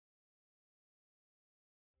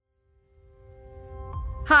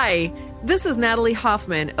Hi, this is Natalie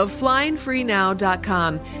Hoffman of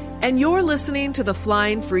FlyingFreeNow.com, and you're listening to the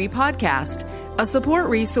Flying Free Podcast, a support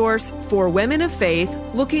resource for women of faith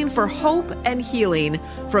looking for hope and healing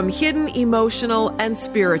from hidden emotional and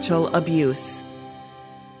spiritual abuse.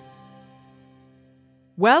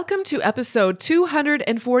 Welcome to episode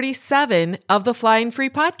 247 of the Flying Free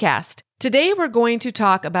Podcast. Today, we're going to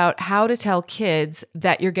talk about how to tell kids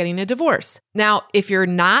that you're getting a divorce. Now, if you're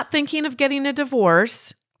not thinking of getting a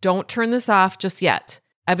divorce, don't turn this off just yet.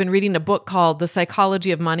 I've been reading a book called The Psychology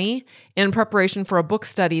of Money in preparation for a book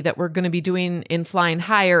study that we're going to be doing in Flying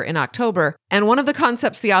Higher in October. And one of the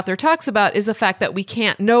concepts the author talks about is the fact that we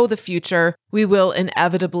can't know the future. We will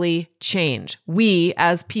inevitably change. We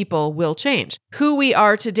as people will change. Who we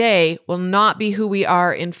are today will not be who we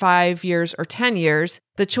are in 5 years or 10 years.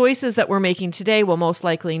 The choices that we're making today will most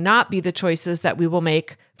likely not be the choices that we will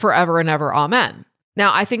make forever and ever. Amen.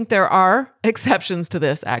 Now, I think there are exceptions to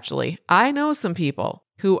this, actually. I know some people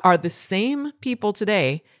who are the same people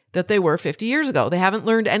today that they were 50 years ago. They haven't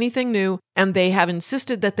learned anything new, and they have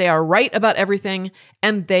insisted that they are right about everything,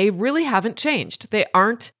 and they really haven't changed. They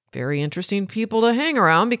aren't very interesting people to hang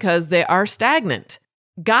around because they are stagnant.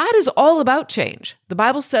 God is all about change. The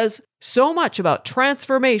Bible says so much about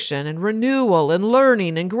transformation and renewal and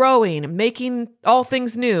learning and growing and making all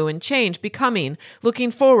things new and change, becoming, looking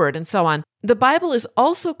forward, and so on. The Bible is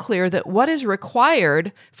also clear that what is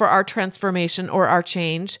required for our transformation or our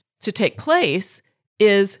change to take place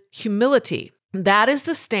is humility. That is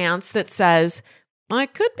the stance that says, I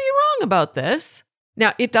could be wrong about this.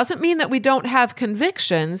 Now, it doesn't mean that we don't have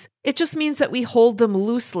convictions. It just means that we hold them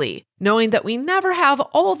loosely, knowing that we never have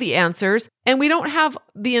all the answers and we don't have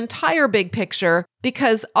the entire big picture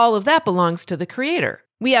because all of that belongs to the Creator.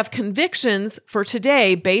 We have convictions for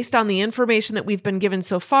today based on the information that we've been given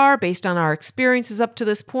so far, based on our experiences up to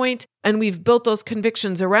this point, and we've built those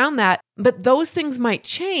convictions around that. But those things might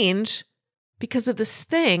change because of this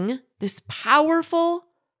thing, this powerful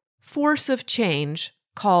force of change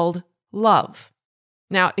called love.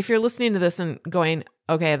 Now, if you're listening to this and going,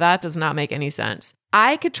 okay, that does not make any sense,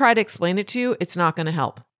 I could try to explain it to you. It's not going to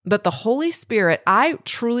help. But the Holy Spirit, I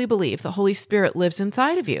truly believe the Holy Spirit lives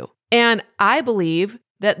inside of you. And I believe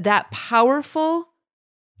that that powerful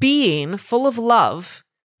being full of love,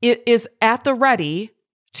 it is at the ready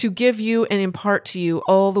to give you and impart to you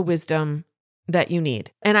all the wisdom that you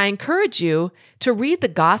need. And I encourage you to read the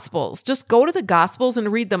Gospels. Just go to the Gospels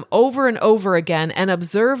and read them over and over again and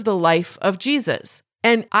observe the life of Jesus.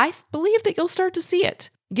 And I believe that you'll start to see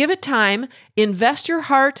it. Give it time. Invest your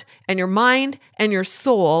heart and your mind and your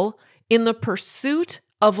soul in the pursuit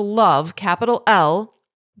of love, capital L.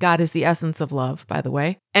 God is the essence of love, by the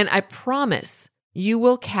way. And I promise you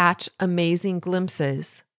will catch amazing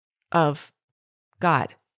glimpses of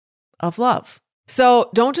God, of love. So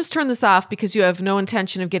don't just turn this off because you have no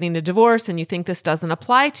intention of getting a divorce and you think this doesn't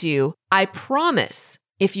apply to you. I promise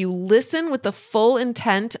if you listen with the full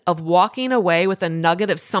intent of walking away with a nugget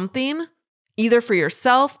of something, either for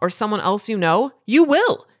yourself or someone else you know, you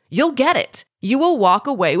will. You'll get it. You will walk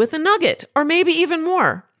away with a nugget or maybe even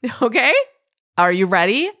more. Okay? Are you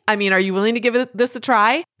ready? I mean, are you willing to give this a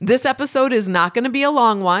try? This episode is not going to be a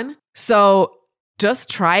long one, so just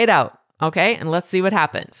try it out, okay? And let's see what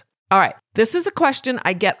happens. All right. This is a question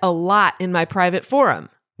I get a lot in my private forum,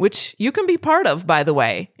 which you can be part of, by the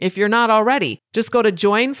way, if you're not already. Just go to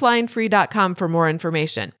joinflyingfree.com for more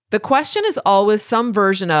information. The question is always some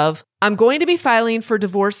version of, I'm going to be filing for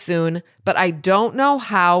divorce soon, but I don't know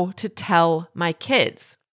how to tell my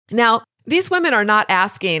kids. Now, these women are not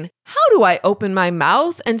asking, how do I open my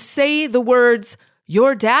mouth and say the words,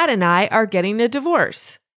 your dad and I are getting a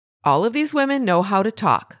divorce? All of these women know how to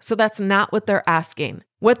talk, so that's not what they're asking.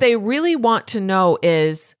 What they really want to know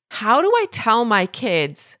is, how do I tell my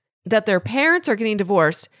kids that their parents are getting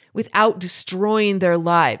divorced without destroying their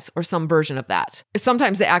lives or some version of that?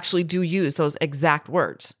 Sometimes they actually do use those exact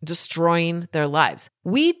words, destroying their lives.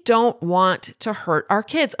 We don't want to hurt our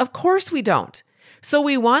kids. Of course we don't. So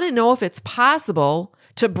we want to know if it's possible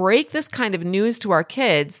to break this kind of news to our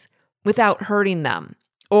kids without hurting them,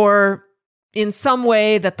 or in some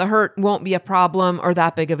way that the hurt won't be a problem or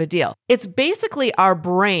that big of a deal. It's basically our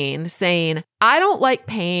brain saying, I don't like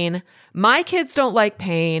pain. My kids don't like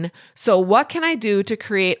pain. So what can I do to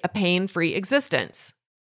create a pain-free existence?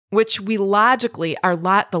 Which we logically,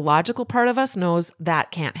 the logical part of us knows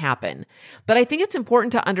that can't happen. But I think it's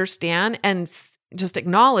important to understand and just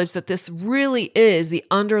acknowledge that this really is the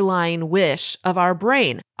underlying wish of our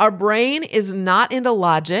brain. Our brain is not into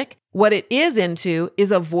logic. What it is into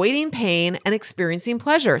is avoiding pain and experiencing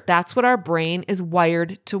pleasure. That's what our brain is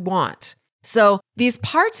wired to want. So these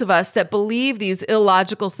parts of us that believe these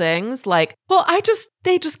illogical things like, well,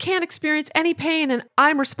 they just can't experience any pain and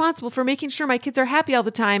I'm responsible for making sure my kids are happy all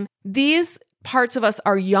the time. These parts of us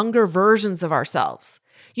are younger versions of ourselves.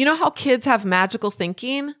 You know how kids have magical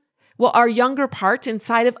thinking? Well, our younger parts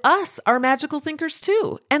inside of us are magical thinkers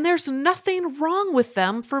too. And there's nothing wrong with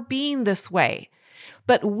them for being this way.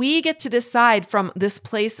 But we get to decide from this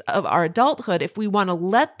place of our adulthood if we want to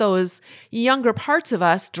let those younger parts of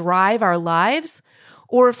us drive our lives,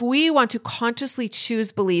 or if we want to consciously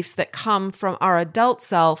choose beliefs that come from our adult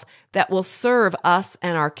self that will serve us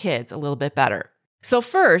and our kids a little bit better. So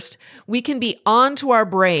first, we can be on to our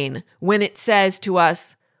brain when it says to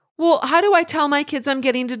us, well, how do I tell my kids I'm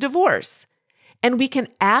getting a divorce? And we can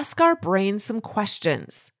ask our brain some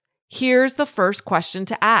questions. Here's the first question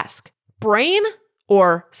to ask. Brain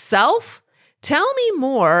or self, tell me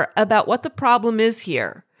more about what the problem is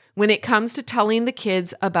here when it comes to telling the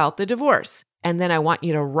kids about the divorce. And then I want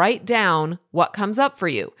you to write down what comes up for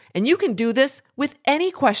you. And you can do this with any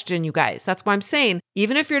question, you guys. That's why I'm saying,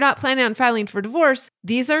 even if you're not planning on filing for divorce,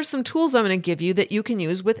 these are some tools I'm going to give you that you can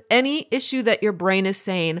use with any issue that your brain is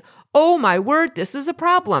saying, oh my word, this is a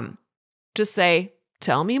problem. Just say,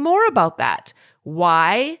 tell me more about that.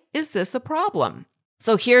 Why is this a problem?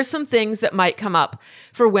 So here's some things that might come up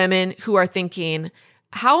for women who are thinking,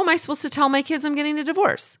 how am I supposed to tell my kids I'm getting a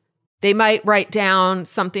divorce? They might write down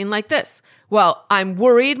something like this. Well, I'm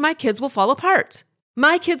worried my kids will fall apart.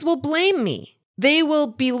 My kids will blame me. They will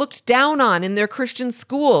be looked down on in their Christian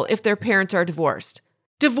school if their parents are divorced.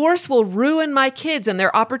 Divorce will ruin my kids and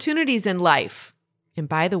their opportunities in life. And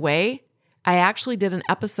by the way, I actually did an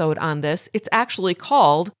episode on this. It's actually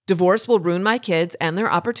called Divorce Will Ruin My Kids and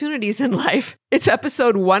Their Opportunities in Life. It's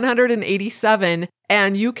episode 187,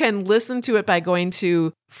 and you can listen to it by going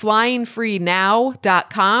to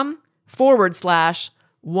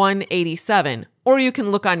flyingfreenow.com/187. Or you can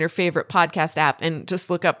look on your favorite podcast app and just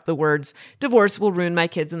look up the words, Divorce Will Ruin My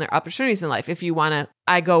Kids and Their Opportunities in Life. If you want to,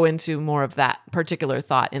 I go into more of that particular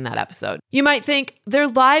thought in that episode. You might think their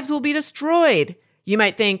lives will be destroyed. You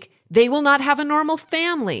might think they will not have a normal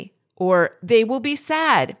family, or they will be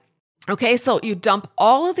sad. Okay, so you dump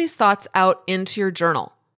all of these thoughts out into your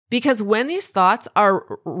journal, because when these thoughts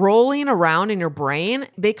are rolling around in your brain,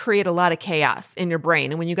 they create a lot of chaos in your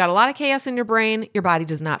brain. And when you got a lot of chaos in your brain, your body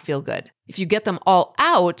does not feel good. If you get them all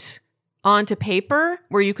out onto paper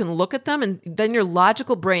where you can look at them, and then your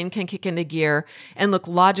logical brain can kick into gear and look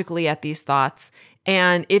logically at these thoughts,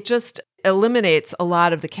 and it just eliminates a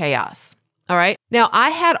lot of the chaos. All right. Now, I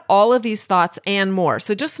had all of these thoughts and more.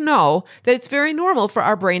 So just know that it's very normal for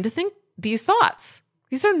our brain to think these thoughts.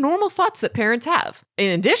 These are normal thoughts that parents have.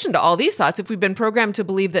 In addition to all these thoughts, if we've been programmed to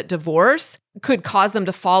believe that divorce could cause them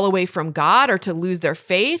to fall away from God or to lose their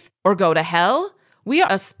faith or go to hell, we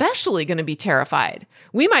are especially going to be terrified.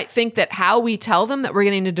 We might think that how we tell them that we're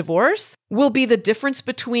getting a divorce will be the difference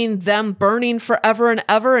between them burning forever and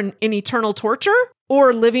ever in eternal torture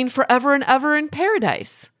or living forever and ever in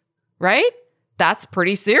paradise, right? That's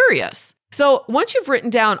pretty serious. So once you've written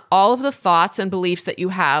down all of the thoughts and beliefs that you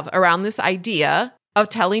have around this idea of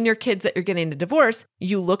telling your kids that you're getting a divorce,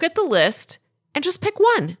 you look at the list and just pick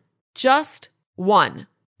one. Just one.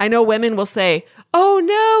 I know women will say, oh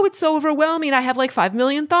no, it's so overwhelming. I have like 5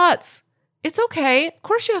 million thoughts. It's okay. Of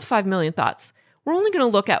course you have 5 million thoughts. We're only going to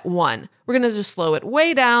look at one. We're going to just slow it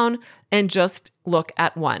way down and just look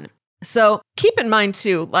at one. So keep in mind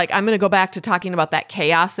too, like I'm going to go back to talking about that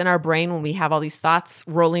chaos in our brain when we have all these thoughts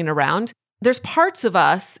rolling around. There's parts of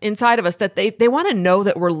us inside of us that they want to know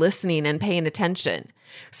that we're listening and paying attention.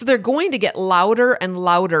 So they're going to get louder and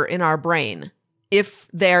louder in our brain if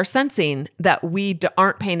they're sensing that we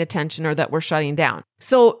aren't paying attention or that we're shutting down.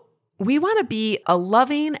 So we want to be a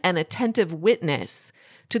loving and attentive witness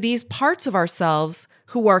to these parts of ourselves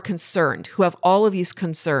who are concerned, who have all of these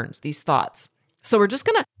concerns, these thoughts. So we're just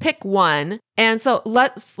going to pick one. And so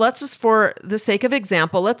let's just, for the sake of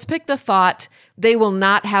example, let's pick the thought, they will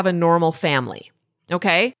not have a normal family.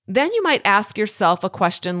 Okay? Then you might ask yourself a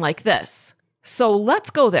question like this. So let's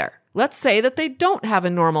go there. Let's say that they don't have a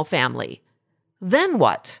normal family. Then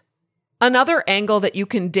what? Another angle that you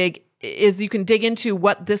can dig into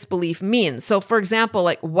what this belief means. So for example,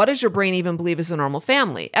 like what does your brain even believe is a normal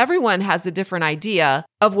family? Everyone has a different idea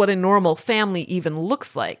of what a normal family even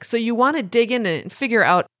looks like. So you want to dig in and figure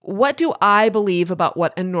out, what do I believe about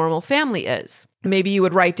what a normal family is? Maybe you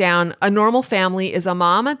would write down, a normal family is a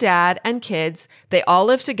mom, a dad, and kids. They all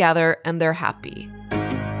live together and they're happy.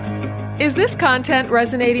 Is this content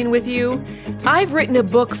resonating with you? I've written a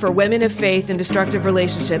book for women of faith in destructive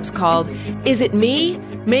relationships called Is It Me?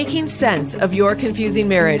 Making Sense of Your Confusing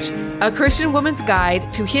Marriage, a Christian woman's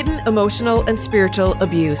guide to hidden emotional and spiritual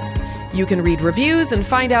abuse. You can read reviews and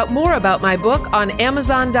find out more about my book on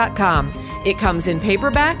Amazon.com. It comes in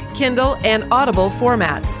paperback, Kindle, and Audible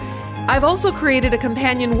formats. I've also created a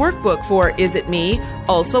companion workbook for Is It Me,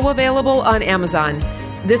 also available on Amazon.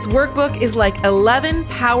 This workbook is like 11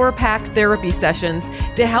 power-packed therapy sessions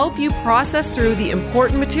to help you process through the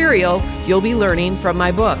important material you'll be learning from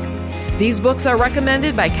my book. These books are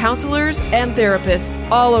recommended by counselors and therapists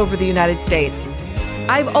all over the United States.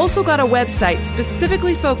 I've also got a website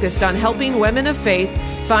specifically focused on helping women of faith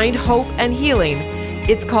find hope and healing.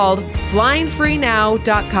 It's called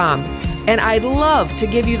flyingfreenow.com, and I'd love to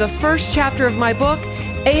give you the first chapter of my book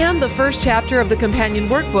and the first chapter of the companion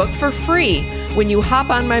workbook for free when you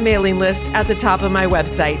hop on my mailing list at the top of my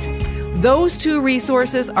website. Those two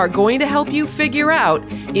resources are going to help you figure out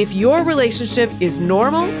if your relationship is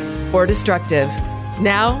normal or destructive.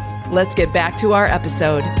 Now, let's get back to our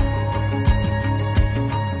episode.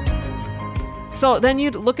 So then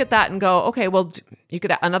you'd look at that and go, okay, well,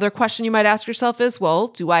 another question you might ask yourself is, well,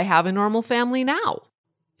 do I have a normal family now?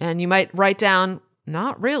 And you might write down,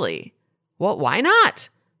 not really. Well, why not?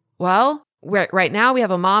 Well, right now we have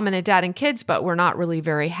a mom and a dad and kids, but we're not really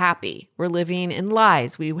very happy. We're living in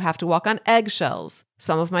lies. We have to walk on eggshells.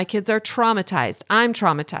 Some of my kids are traumatized. I'm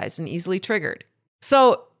traumatized and easily triggered.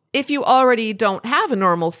 So if you already don't have a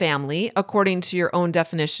normal family, according to your own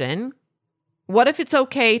definition, what if it's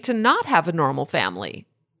okay to not have a normal family?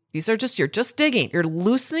 You're just digging. You're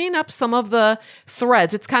loosening up some of the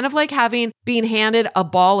threads. It's kind of like being handed a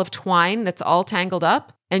ball of twine that's all tangled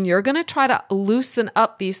up, and you're going to try to loosen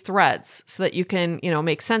up these threads so that you can,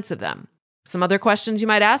 make sense of them. Some other questions you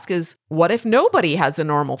might ask is, what if nobody has a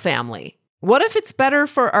normal family? What if it's better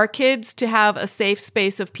for our kids to have a safe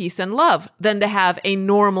space of peace and love than to have a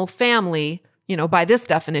normal family, by this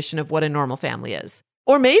definition of what a normal family is?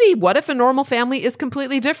 Or maybe what if a normal family is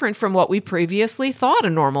completely different from what we previously thought a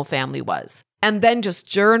normal family was? And then just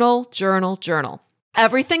journal.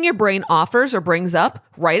 Everything your brain offers or brings up,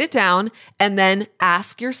 write it down, and then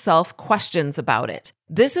ask yourself questions about it.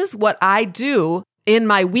 This is what I do in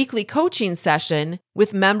my weekly coaching session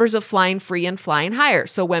with members of Flying Free and Flying Higher.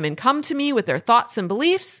 So women come to me with their thoughts and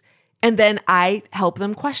beliefs, and then I help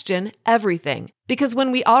them question everything. Because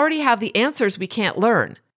when we already have the answers, we can't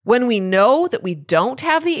learn. When we know that we don't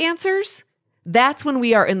have the answers, that's when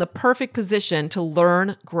we are in the perfect position to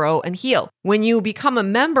learn, grow, and heal. When you become a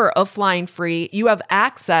member of Flying Free, you have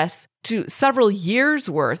access to several years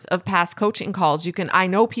worth of past coaching calls. I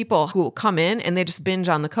know people who will come in and they just binge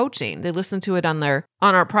on the coaching. They listen to it on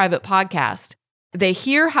our private podcast. They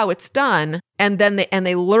hear how it's done, and then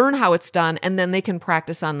they learn how it's done, and then they can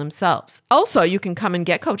practice on themselves. Also, you can come and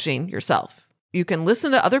get coaching yourself. You can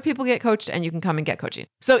listen to other people get coached, and you can come and get coaching.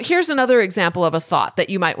 So here's another example of a thought that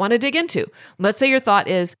you might want to dig into. Let's say your thought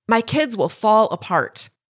is, my kids will fall apart.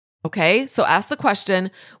 Okay, so ask the question,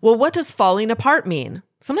 well, what does falling apart mean?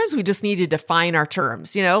 Sometimes we just need to define our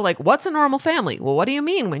terms, like what's a normal family? Well, what do you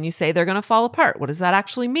mean when you say they're going to fall apart? What does that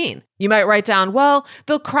actually mean? You might write down, well,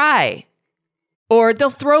 they'll cry. Or they'll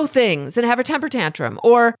throw things and have a temper tantrum.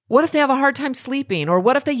 Or what if they have a hard time sleeping? Or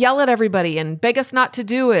what if they yell at everybody and beg us not to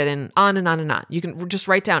do it? And on and on and on. You can just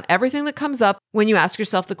write down everything that comes up when you ask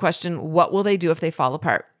yourself the question, what will they do if they fall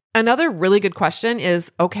apart? Another really good question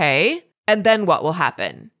is, okay, and then what will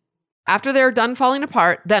happen? After they're done falling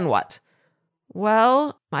apart, then what?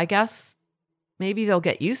 Well, I guess maybe they'll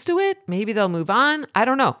get used to it. Maybe they'll move on. I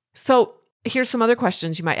don't know. So here's some other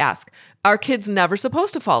questions you might ask. Are kids never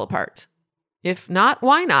supposed to fall apart? If not,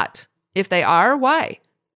 why not? If they are, why?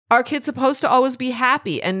 Are kids supposed to always be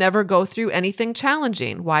happy and never go through anything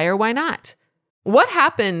challenging? Why or why not? What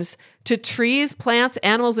happens to trees, plants,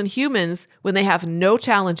 animals, and humans when they have no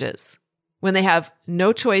challenges, when they have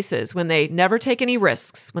no choices, when they never take any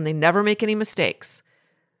risks, when they never make any mistakes?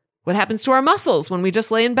 What happens to our muscles when we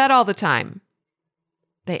just lay in bed all the time?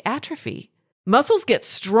 They atrophy. Muscles get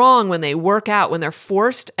strong when they work out, when they're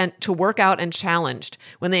forced to work out and challenged,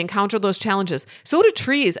 when they encounter those challenges. So do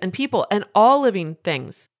trees and people and all living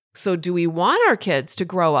things. So do we want our kids to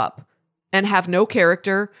grow up and have no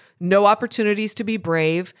character, no opportunities to be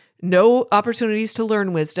brave, no opportunities to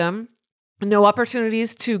learn wisdom, no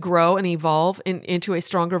opportunities to grow and evolve into a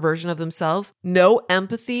stronger version of themselves, no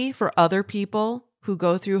empathy for other people who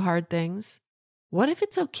go through hard things? What if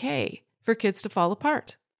it's okay for kids to fall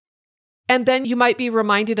apart? And then you might be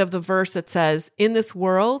reminded of the verse that says, in this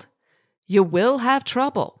world, you will have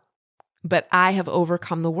trouble, but I have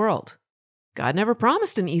overcome the world. God never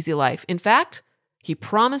promised an easy life. In fact, he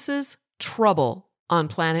promises trouble on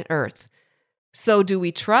planet Earth. So do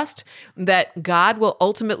we trust that God will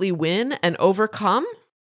ultimately win and overcome?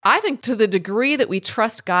 I think to the degree that we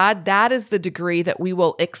trust God, that is the degree that we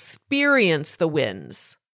will experience the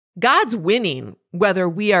wins. God's winning, whether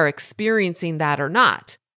we are experiencing that or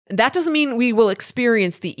not. That doesn't mean we will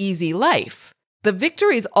experience the easy life. The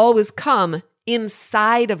victories always come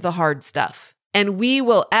inside of the hard stuff. And we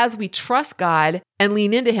will, as we trust God and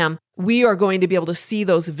lean into Him, we are going to be able to see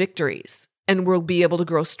those victories. And we'll be able to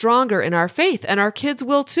grow stronger in our faith, and our kids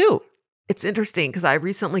will too. It's interesting because I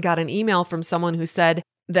recently got an email from someone who said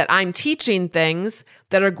that I'm teaching things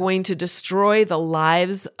that are going to destroy the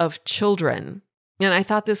lives of children. And I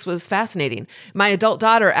thought this was fascinating. My adult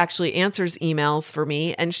daughter actually answers emails for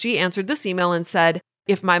me, and she answered this email and said,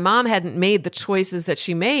 if my mom hadn't made the choices that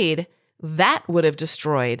she made, that would have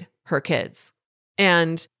destroyed her kids.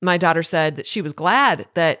 And my daughter said that she was glad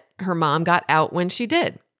that her mom got out when she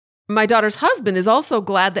did. My daughter's husband is also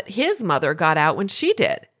glad that his mother got out when she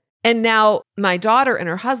did. And now my daughter and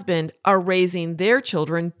her husband are raising their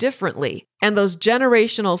children differently. And those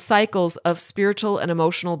generational cycles of spiritual and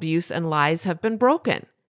emotional abuse and lies have been broken.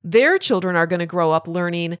 Their children are going to grow up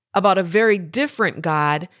learning about a very different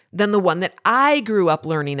God than the one that I grew up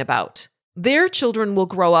learning about. Their children will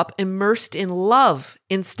grow up immersed in love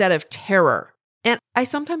instead of terror. And I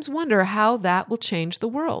sometimes wonder how that will change the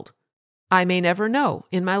world. I may never know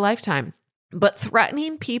in my lifetime. But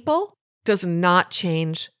threatening people does not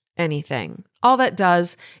change anything. All that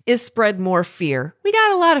does is spread more fear. We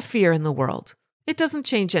got a lot of fear in the world. It doesn't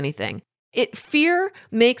change anything. Fear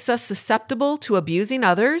makes us susceptible to abusing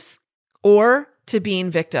others or to being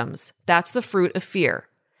victims. That's the fruit of fear.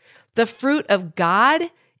 The fruit of God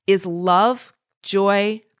is love,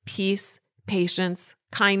 joy, peace, patience,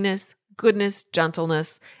 kindness, goodness,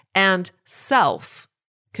 gentleness, and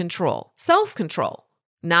self-control. Self-control,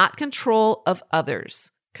 not control of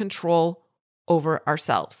others, control over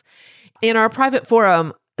ourselves. In our private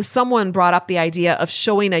forum, someone brought up the idea of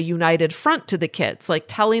showing a united front to the kids, like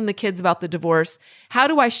telling the kids about the divorce. How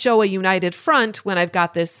do I show a united front when I've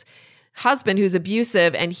got this husband who's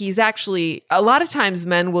abusive and he's actually, a lot of times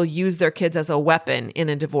men will use their kids as a weapon in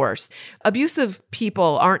a divorce. Abusive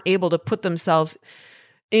people aren't able to put themselves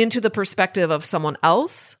into the perspective of someone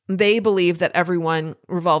else. They believe that everyone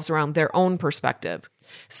revolves around their own perspective.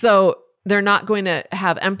 So they're not going to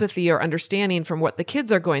have empathy or understanding from what the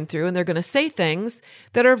kids are going through, and they're going to say things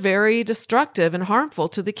that are very destructive and harmful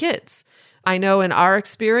to the kids. I know in our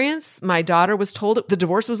experience, my daughter was told the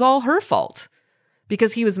divorce was all her fault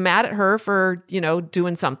because he was mad at her for,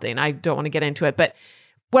 doing something. I don't want to get into it, but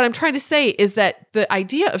what I'm trying to say is that the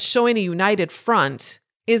idea of showing a united front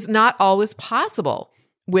is not always possible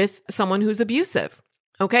with someone who's abusive.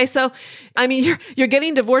 Okay, so you're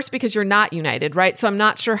getting divorced because you're not united, right? So I'm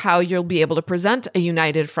not sure how you'll be able to present a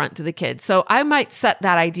united front to the kids. So I might set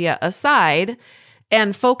that idea aside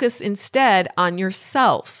and focus instead on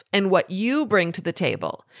yourself and what you bring to the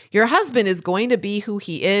table. Your husband is going to be who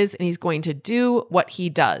he is, and he's going to do what he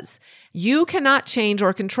does. You cannot change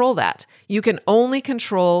or control that. You can only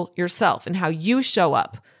control yourself and how you show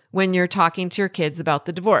up when you're talking to your kids about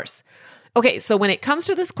the divorce. Okay, so when it comes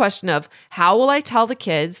to this question of how will I tell the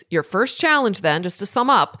kids, your first challenge then, just to sum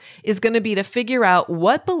up, is going to be to figure out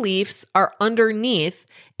what beliefs are underneath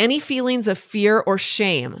any feelings of fear or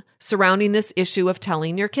shame surrounding this issue of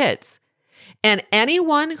telling your kids. And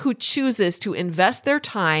anyone who chooses to invest their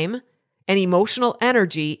time and emotional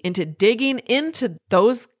energy into digging into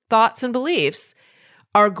those thoughts and beliefs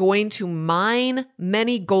are going to mine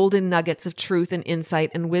many golden nuggets of truth and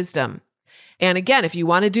insight and wisdom. And again, if you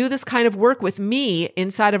want to do this kind of work with me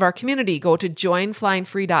inside of our community, go to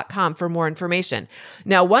joinflyingfree.com for more information.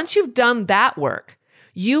 Now, once you've done that work,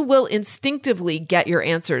 you will instinctively get your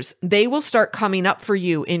answers. They will start coming up for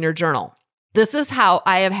you in your journal. This is how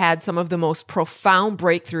I have had some of the most profound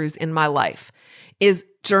breakthroughs in my life, is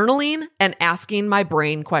journaling and asking my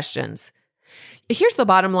brain questions. Here's the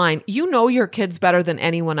bottom line. You know your kids better than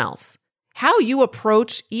anyone else. How you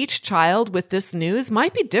approach each child with this news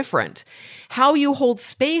might be different. How you hold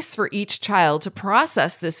space for each child to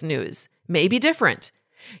process this news may be different.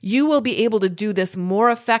 You will be able to do this more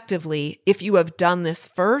effectively if you have done this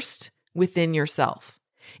first within yourself.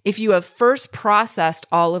 If you have first processed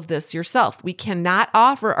all of this yourself. We cannot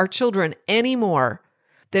offer our children any more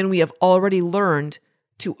than we have already learned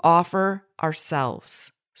to offer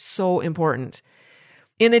ourselves. So important.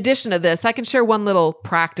 In addition to this, I can share one little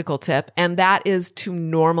practical tip, and that is to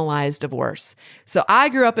normalize divorce. So I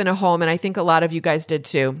grew up in a home, and I think a lot of you guys did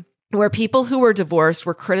too, where people who were divorced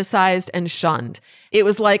were criticized and shunned. It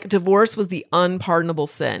was like divorce was the unpardonable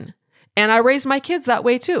sin. And I raised my kids that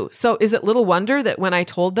way too. So is it little wonder that when I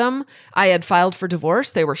told them I had filed for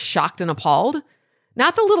divorce, they were shocked and appalled?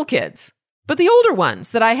 Not the little kids, but the older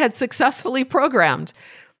ones that I had successfully programmed.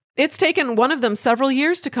 It's taken one of them several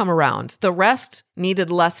years to come around. The rest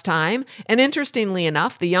needed less time. And interestingly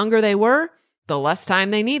enough, the younger they were, the less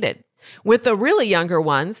time they needed. With the really younger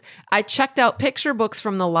ones, I checked out picture books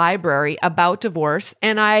from the library about divorce,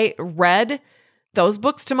 and I read those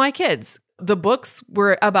books to my kids. The books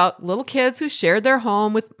were about little kids who shared their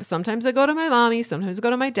home with, sometimes I go to my mommy, sometimes I go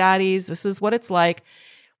to my daddy's. This is what it's like.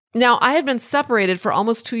 Now, I had been separated for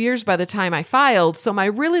almost 2 years by the time I filed, so my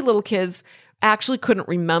really little kids actually couldn't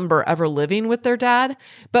remember ever living with their dad.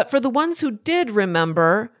 But for the ones who did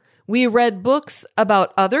remember, we read books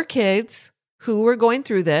about other kids who were going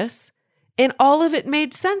through this, and all of it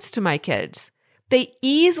made sense to my kids. They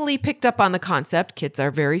easily picked up on the concept, kids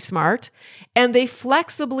are very smart, and they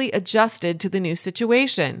flexibly adjusted to the new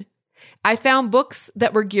situation. I found books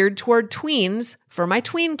that were geared toward tweens for my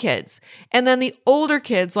tween kids. And then the older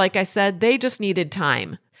kids, like I said, they just needed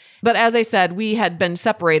time. But as I said, we had been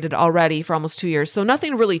separated already for almost 2 years. So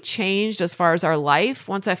nothing really changed as far as our life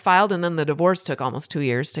once I filed. And then the divorce took almost 2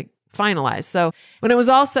 years to finalize. So when it was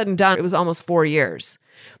all said and done, it was almost 4 years.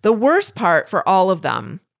 The worst part for all of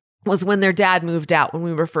them was when their dad moved out when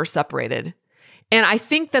we were first separated. And I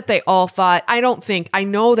think that they all thought, I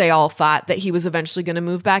know they all thought that he was eventually going to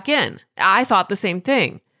move back in. I thought the same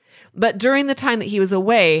thing. But during the time that he was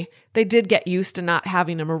away, they did get used to not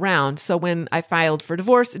having him around. So when I filed for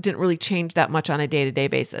divorce, it didn't really change that much on a day-to-day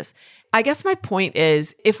basis. I guess my point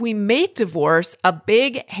is, if we make divorce a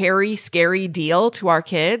big, hairy, scary deal to our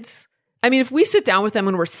kids, I mean, if we sit down with them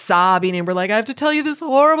and we're sobbing and we're like, I have to tell you this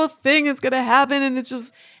horrible thing is going to happen, and it's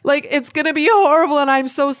just like, it's going to be horrible, and I'm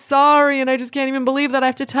so sorry, and I just can't even believe that I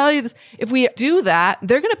have to tell you this. If we do that,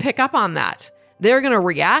 they're going to pick up on that. They're going to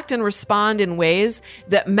react and respond in ways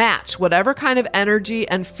that match whatever kind of energy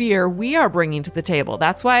and fear we are bringing to the table.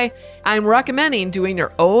 That's why I'm recommending doing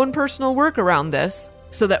your own personal work around this,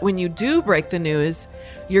 so that when you do break the news,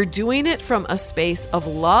 you're doing it from a space of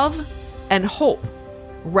love and hope,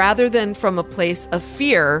 rather than from a place of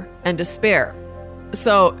fear and despair.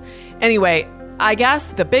 So anyway, I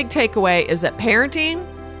guess the big takeaway is that parenting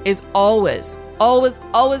is always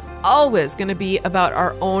going to be about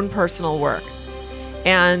our own personal work.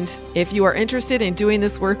 And if you are interested in doing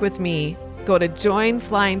this work with me, go to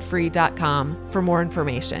joinflyingfree.com for more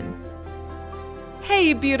information.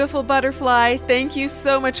 Hey, beautiful butterfly. Thank you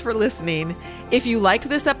so much for listening. If you liked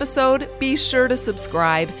this episode, be sure to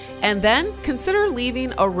subscribe and then consider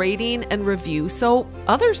leaving a rating and review so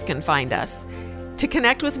others can find us. To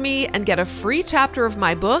connect with me and get a free chapter of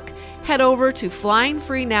my book, head over to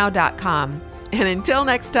flyingfreenow.com. And until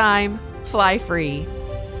next time, fly free.